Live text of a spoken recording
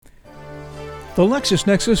The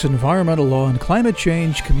LexisNexis Environmental Law and Climate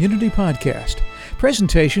Change Community Podcast.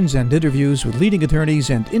 Presentations and interviews with leading attorneys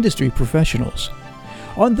and industry professionals.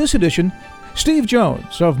 On this edition, Steve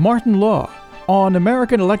Jones of Martin Law on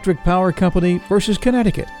American Electric Power Company versus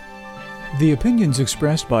Connecticut. The opinions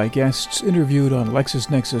expressed by guests interviewed on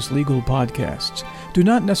LexisNexis legal podcasts do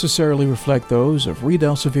not necessarily reflect those of Reed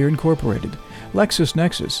Elsevier Incorporated,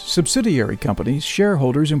 LexisNexis, subsidiary companies,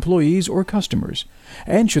 shareholders, employees, or customers,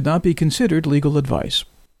 and should not be considered legal advice.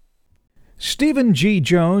 Stephen G.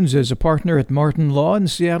 Jones is a partner at Martin Law in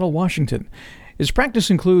Seattle, Washington. His practice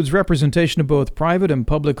includes representation of both private and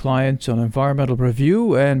public clients on environmental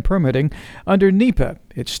review and permitting under NEPA,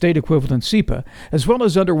 its state equivalent SEPA, as well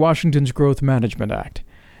as under Washington's Growth Management Act.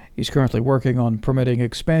 He's currently working on permitting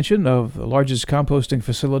expansion of the largest composting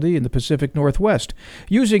facility in the Pacific Northwest,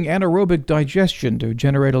 using anaerobic digestion to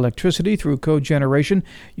generate electricity through cogeneration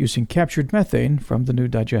using captured methane from the new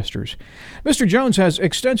digesters. Mr. Jones has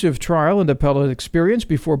extensive trial and appellate experience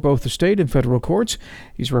before both the state and federal courts.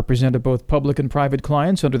 He's represented both public and private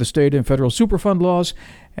clients under the state and federal Superfund laws,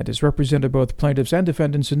 and has represented both plaintiffs and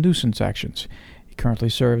defendants in nuisance actions. He currently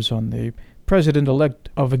serves on the President-elect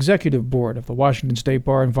of Executive Board of the Washington State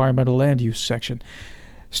Bar Environmental Land Use Section.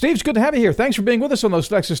 Steve, it's good to have you here. Thanks for being with us on the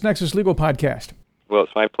LexisNexis Legal Podcast. Well,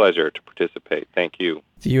 it's my pleasure to participate. Thank you.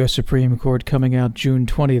 The U.S. Supreme Court coming out June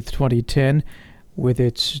 20th, 2010, with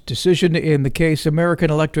its decision in the case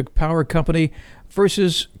American Electric Power Company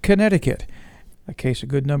versus Connecticut, a case a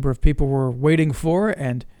good number of people were waiting for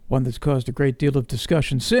and one that's caused a great deal of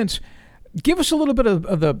discussion since. Give us a little bit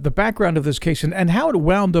of the background of this case and how it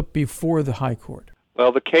wound up before the High Court.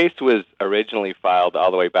 Well, the case was originally filed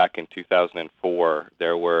all the way back in 2004.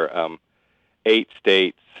 There were 8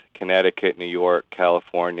 states, Connecticut, New York,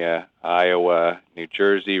 California, Iowa, New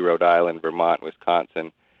Jersey, Rhode Island, Vermont,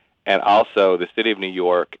 Wisconsin, and also the city of New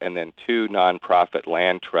York, and then 2 nonprofit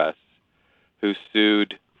land trusts who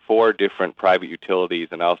sued 4 different private utilities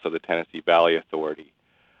and also the Tennessee Valley Authority.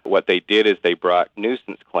 What they did is they brought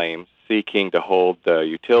nuisance claims seeking to hold the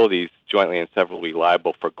utilities jointly and severally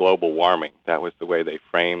liable for global warming. That was the way they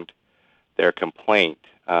framed their complaint.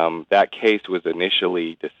 That case was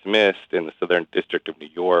initially dismissed in the Southern District of New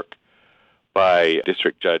York by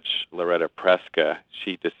District Judge Loretta Preska.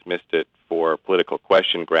 She dismissed it for political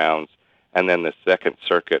question grounds, and then the Second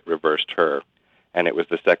Circuit reversed her. And it was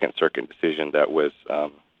the Second Circuit decision that was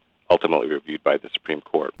ultimately reviewed by the Supreme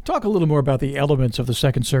Court. Talk a little more about the elements of the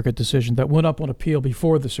Second Circuit decision that went up on appeal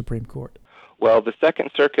before the Supreme Court. Well, the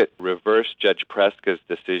Second Circuit reversed Judge Preska's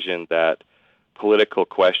decision that political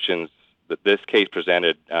questions, that this case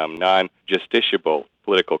presented non-justiciable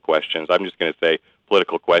political questions. I'm just going to say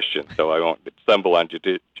political questions, so I won't stumble on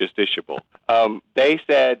justiciable. They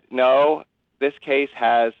said, no, this case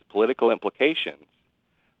has political implications,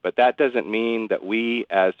 but that doesn't mean that we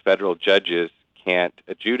as federal judges can't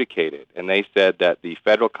adjudicate it. And they said that the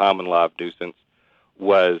federal common law of nuisance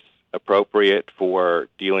was appropriate for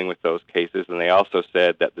dealing with those cases, and they also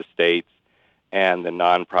said that the states and the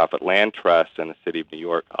nonprofit land trusts in the city of New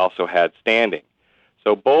York also had standing.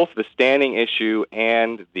 So both the standing issue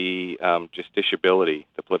and the justiciability,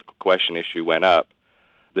 the political question issue, went up.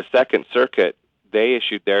 The Second Circuit, they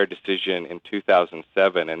issued their decision in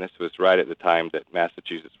 2007, and this was right at the time that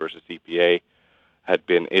Massachusetts versus EPA had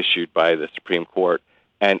been issued by the Supreme Court,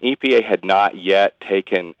 and EPA had not yet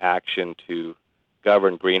taken action to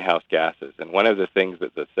govern greenhouse gases. And one of the things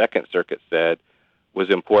that the Second Circuit said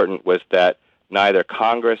was important was that neither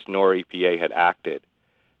Congress nor EPA had acted.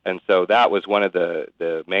 And so that was one of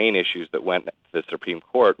the main issues that went to the Supreme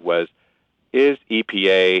Court was, is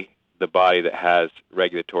EPA the body that has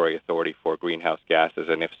regulatory authority for greenhouse gases?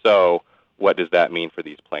 And if so, what does that mean for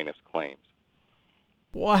these plaintiffs' claims?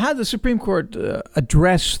 Well, how did the Supreme Court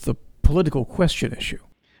address the political question issue?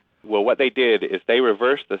 Well, what they did is they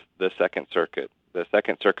reversed the Second Circuit. The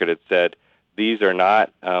Second Circuit had said these are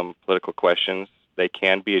not political questions. They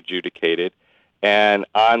can be adjudicated. And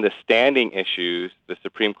on the standing issues, the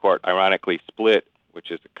Supreme Court ironically split,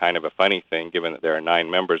 which is kind of a funny thing given that there are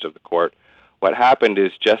 9 members of the court. What happened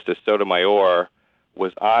is Justice Sotomayor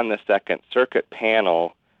was on the Second Circuit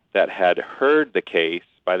panel that had heard the case.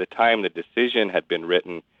 By the time the decision had been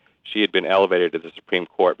written, she had been elevated to the Supreme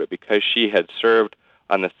Court, but because she had served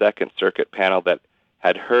on the Second Circuit panel that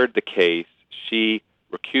had heard the case, she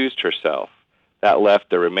recused herself. That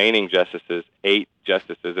left the remaining justices, 8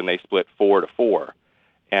 justices, and they split 4-4.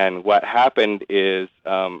 And what happened is,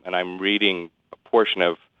 and I'm reading a portion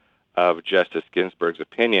of Justice Ginsburg's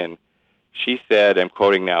opinion, she said, I'm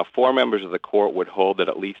quoting now, 4 members of the court would hold that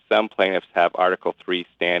at least some plaintiffs have Article III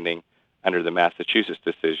standing under the Massachusetts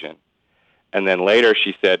decision. And then later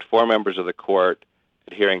she said 4 members of the court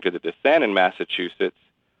adhering to the dissent in Massachusetts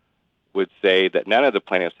would say that none of the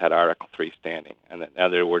plaintiffs had Article III standing, and that, in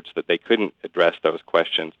other words, that they couldn't address those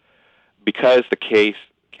questions. Because the case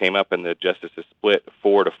came up and the justices split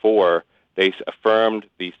 4-4, they affirmed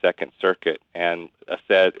the Second Circuit and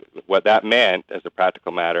said what that meant as a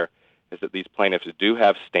practical matter is that these plaintiffs do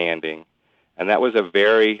have standing, and that was a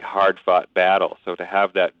very hard-fought battle. So to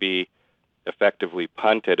have that be effectively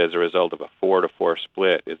punted as a result of a 4-4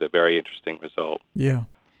 split is a very interesting result. Yeah.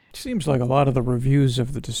 It seems like a lot of the reviews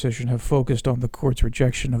of the decision have focused on the court's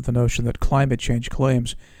rejection of the notion that climate change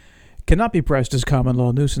claims cannot be pressed as common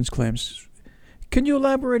law nuisance claims. Can you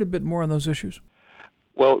elaborate a bit more on those issues?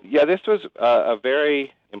 Well, yeah, this was a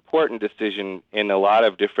very important decision in a lot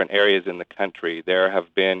of different areas in the country. There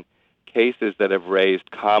have been cases that have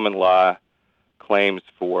raised common law claims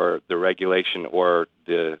for the regulation or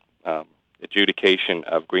the adjudication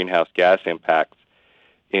of greenhouse gas impacts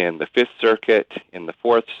in the Fifth Circuit, in the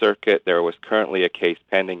Fourth Circuit. There was currently a case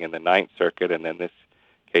pending in the Ninth Circuit, and then this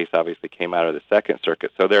case obviously came out of the Second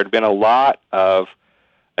Circuit. So there had been a lot of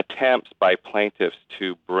attempts by plaintiffs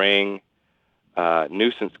to bring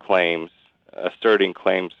nuisance claims, asserting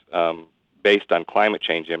claims based on climate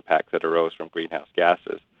change impacts that arose from greenhouse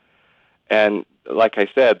gases. And like I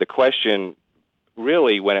said, the question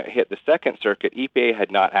really, when it hit the Second Circuit, EPA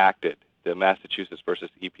had not acted. The Massachusetts versus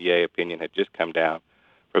EPA opinion had just come down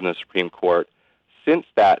from the Supreme Court. Since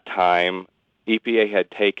that time, EPA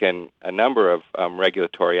had taken a number of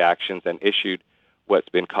regulatory actions and issued what's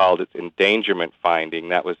been called its endangerment finding.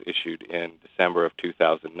 That was issued in December of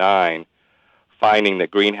 2009, finding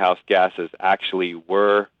that greenhouse gases actually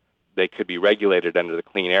they could be regulated under the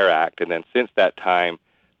Clean Air Act. And then since that time,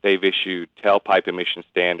 they've issued tailpipe emission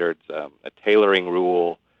standards, a tailoring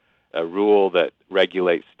rule, a rule that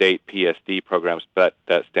regulates state PSD programs, but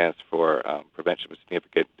that stands for Prevention of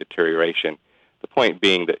Significant Deterioration. The point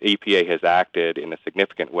being that EPA has acted in a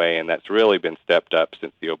significant way, and that's really been stepped up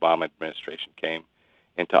since the Obama administration came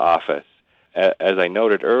into office. As I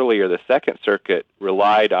noted earlier, the Second Circuit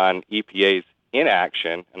relied on EPA's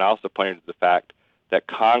inaction and also pointed to the fact that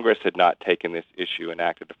Congress had not taken this issue and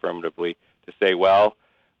acted affirmatively to say, well,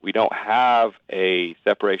 we don't have a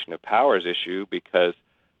separation of powers issue because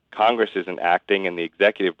Congress isn't acting and the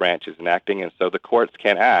executive branch isn't acting, and so the courts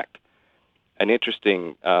can't act. An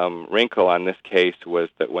interesting wrinkle on this case was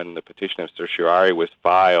that when the petition of certiorari was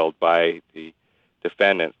filed by the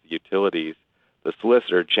defendants, the utilities, the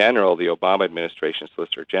Solicitor General, the Obama administration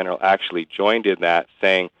Solicitor General, actually joined in that,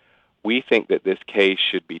 saying, we think that this case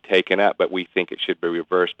should be taken up, but we think it should be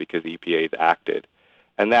reversed because EPA has acted.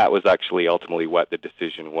 And that was actually ultimately what the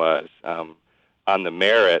decision was. On the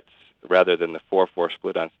merits, rather than the 4-4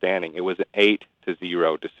 split on standing, it was an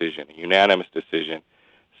 8-0 decision, a unanimous decision,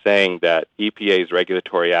 saying that EPA's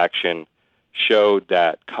regulatory action showed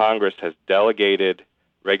that Congress has delegated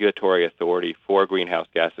regulatory authority for greenhouse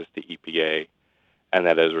gases to EPA, and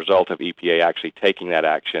that as a result of EPA actually taking that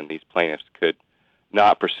action, these plaintiffs could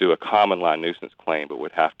not pursue a common law nuisance claim, but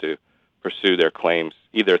would have to pursue their claims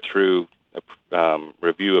either through a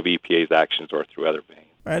review of EPA's actions or through other veins.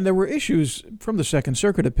 And there were issues from the Second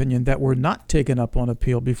Circuit opinion that were not taken up on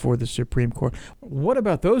appeal before the Supreme Court. What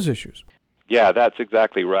about those issues? Yeah, that's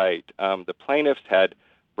exactly right. The plaintiffs had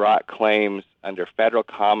brought claims under federal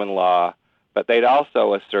common law, but they'd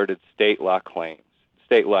also asserted state law claims,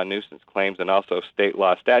 state law nuisance claims, and also state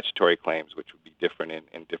law statutory claims, which would be different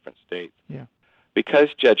in different states. Yeah. Because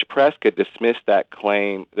Judge Prescott dismissed that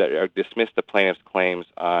claim, or dismissed the plaintiffs' claims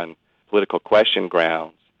on political question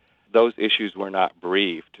grounds, those issues were not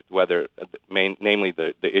briefed, namely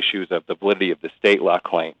the issues of the validity of the state law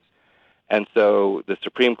claims. And so the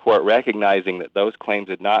Supreme Court, recognizing that those claims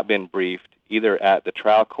had not been briefed either at the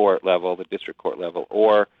trial court level, the district court level,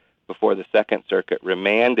 or before the Second Circuit,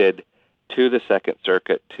 remanded to the Second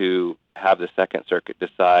Circuit to have the Second Circuit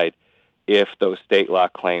decide if those state law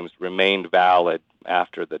claims remained valid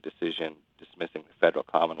after the decision dismissing the federal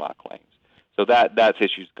common law claims. So that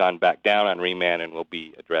issue's gone back down on remand and will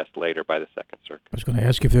be addressed later by the Second Circuit. I was going to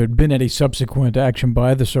ask if there had been any subsequent action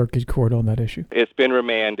by the Circuit Court on that issue. It's been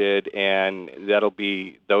remanded, and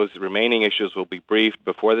those remaining issues will be briefed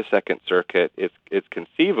before the Second Circuit. It's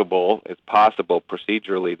conceivable, it's possible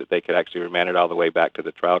procedurally that they could actually remand it all the way back to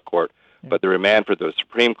the trial court, but the remand for the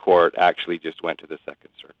Supreme Court actually just went to the Second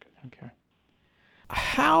Circuit. Okay.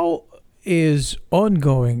 How is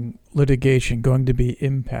ongoing litigation going to be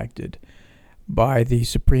impacted by the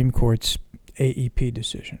Supreme Court's AEP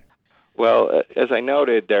decision? Well, as I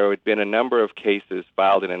noted, there had been a number of cases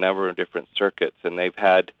filed in a number of different circuits, and they've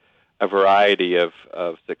had a variety of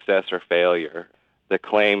success or failure.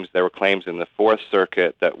 there were claims in the Fourth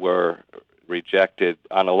Circuit that were rejected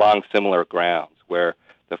along similar grounds, where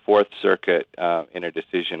the Fourth Circuit, in a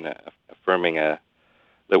decision affirming that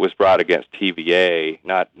was brought against TVA,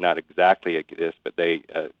 not exactly this, but the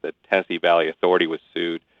Tennessee Valley Authority was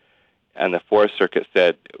sued, and the Fourth Circuit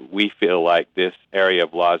said, we feel like this area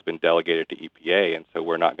of law has been delegated to EPA, and so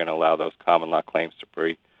we're not going to allow those common law claims to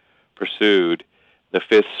be pursued. The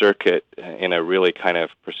Fifth Circuit, in a really kind of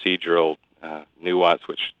procedural nuance,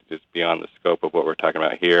 which is beyond the scope of what we're talking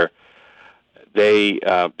about here, they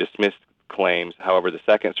dismissed claims. However, the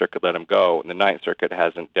Second Circuit let them go, and the Ninth Circuit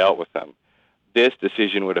hasn't dealt with them. This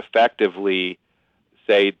decision would effectively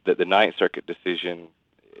say that the Ninth Circuit decision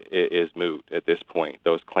is moot at this point.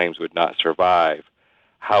 Those claims would not survive.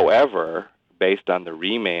 However, based on the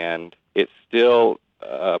remand, it's still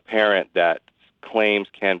apparent that claims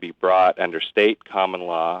can be brought under state common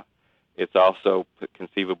law. It's also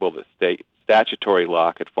conceivable that state statutory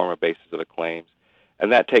law could form a basis of the claims.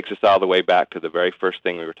 And that takes us all the way back to the very first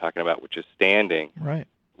thing we were talking about, which is standing. Right.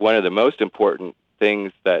 One of the most important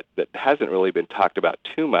things that hasn't really been talked about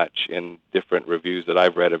too much in different reviews that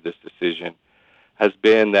I've read of this decision has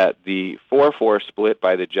been that the 4-4 split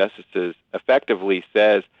by the justices effectively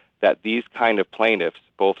says that these kind of plaintiffs,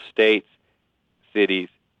 both states, cities,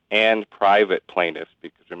 and private plaintiffs,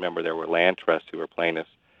 because remember there were land trusts who were plaintiffs,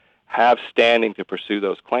 have standing to pursue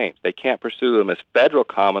those claims. They can't pursue them as federal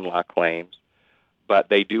common law claims, but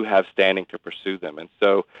they do have standing to pursue them. And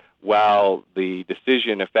so while the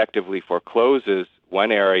decision effectively forecloses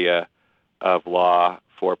one area of law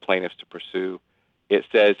for plaintiffs to pursue, it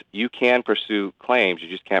says you can pursue claims, you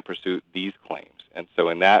just can't pursue these claims. And so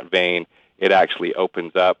in that vein, it actually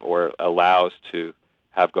opens up or allows to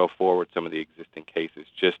have go forward some of the existing cases,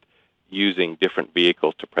 just using different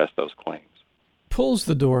vehicles to press those claims. Pulls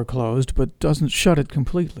the door closed, but doesn't shut it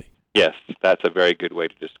completely. Yes, that's a very good way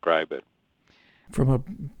to describe it. From a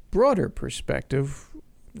broader perspective,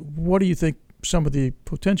 what do you think some of the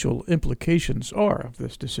potential implications are of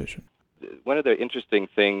this decision? One of the interesting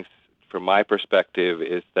things from my perspective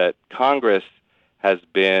is that Congress has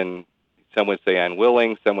been, some would say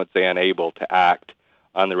unwilling, some would say unable to act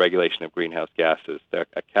on the regulation of greenhouse gases.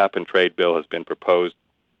 A cap-and-trade bill has been proposed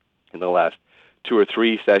in the last 2 or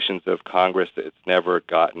 3 sessions of Congress. It's never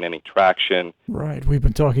gotten any traction. Right. We've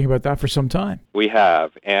been talking about that for some time. We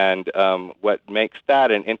have. And what makes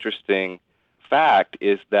that an interesting fact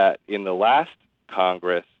is that in the last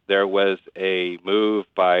Congress, there was a move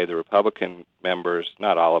by the Republican members,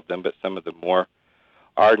 not all of them, but some of the more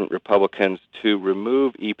ardent Republicans, to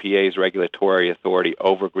remove EPA's regulatory authority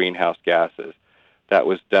over greenhouse gases. That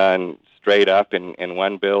was done straight up in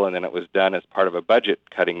one bill, and then it was done as part of a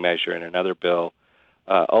budget-cutting measure in another bill.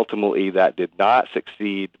 Ultimately, that did not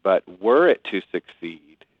succeed, but were it to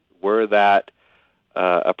succeed, were that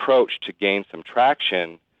approach to gain some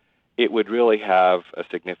traction, it would really have a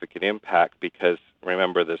significant impact because,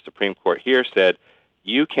 remember, the Supreme Court here said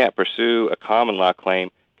you can't pursue a common law claim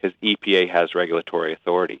because EPA has regulatory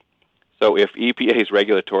authority. So if EPA's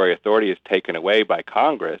regulatory authority is taken away by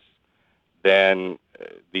Congress, then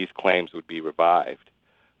these claims would be revived.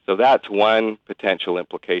 So that's one potential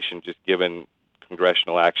implication, just given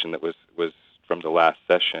congressional action that was from the last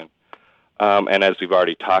session. And as we've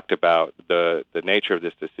already talked about, the nature of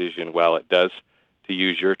this decision, while it does, to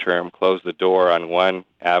use your term, close the door on one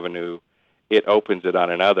avenue, it opens it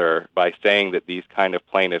on another by saying that these kind of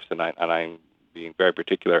plaintiffs, and I'm being very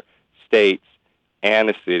particular, states and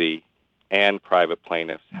the city and private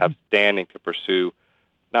plaintiffs have standing to pursue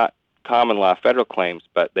not common law federal claims,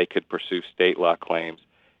 but they could pursue state law claims.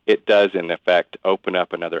 It does, in effect, open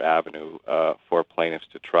up another avenue for plaintiffs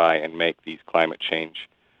to try and make these climate change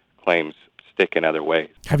claims stick in other ways.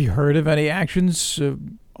 Have you heard of any actions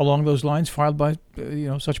along those lines filed by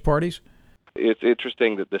such parties? It's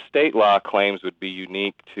interesting that the state law claims would be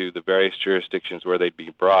unique to the various jurisdictions where they'd be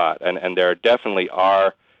brought, and there definitely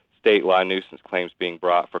are state law nuisance claims being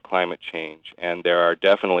brought for climate change, and there are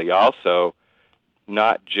definitely also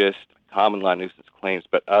not just common law nuisance claims,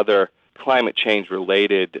 but other climate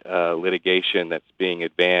change-related litigation that's being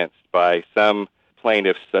advanced by some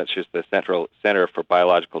plaintiffs, such as the Center for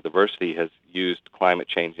Biological Diversity has used climate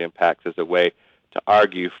change impacts as a way to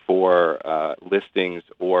argue for listings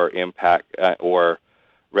or impact or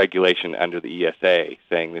regulation under the ESA,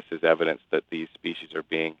 saying this is evidence that these species are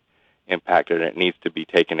being impacted and it needs to be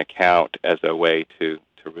taken account as a way to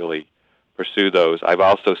really pursue those. I've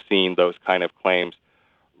also seen those kind of claims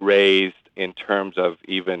raised in terms of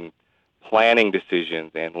even planning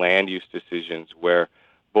decisions and land use decisions where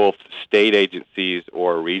both state agencies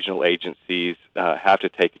or regional agencies have to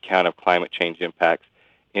take account of climate change impacts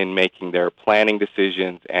in making their planning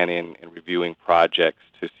decisions and in reviewing projects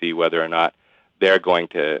to see whether or not they're going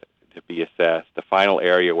to be assessed. The final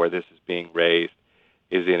area where this is being raised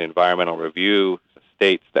is in environmental review,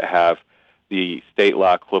 states that have the state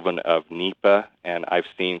law equivalent of NEPA, and I've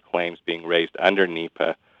seen claims being raised under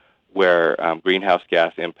NEPA where greenhouse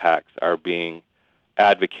gas impacts are being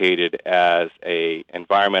advocated as a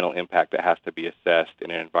environmental impact that has to be assessed in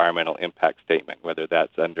an environmental impact statement, whether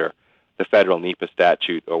that's under the federal NEPA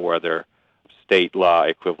statute or whether state law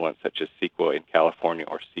equivalents such as CEQA in California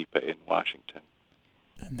or SEPA in Washington.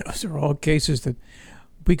 And those are all cases that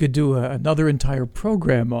we could do another entire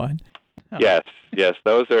program on. Yes,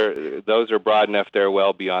 those are broad enough. They're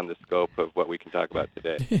well beyond the scope of what we can talk about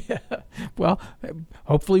today. Yeah. Well,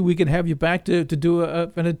 hopefully we can have you back to do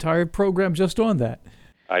an entire program just on that.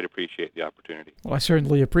 I'd appreciate the opportunity. Well, I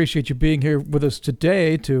certainly appreciate you being here with us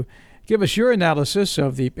today to give us your analysis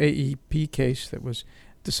of the AEP case that was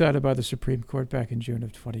decided by the Supreme Court back in June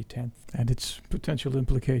of 2010 and its potential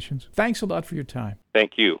implications. Thanks a lot for your time.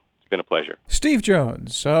 Thank you. It's been a pleasure. Steve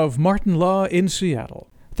Jones of Martin Law in Seattle.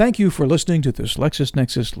 Thank you for listening to this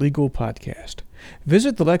LexisNexis Legal Podcast.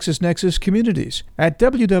 Visit the LexisNexis communities at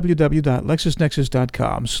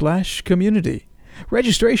www.lexisnexis.com/community.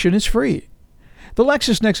 Registration is free. The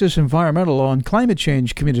LexisNexis Environmental Law and Climate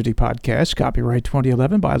Change Community Podcast, copyright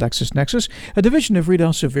 2011 by LexisNexis, a division of Reed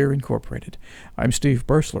Elsevier Incorporated. I'm Steve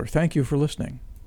Bursler. Thank you for listening.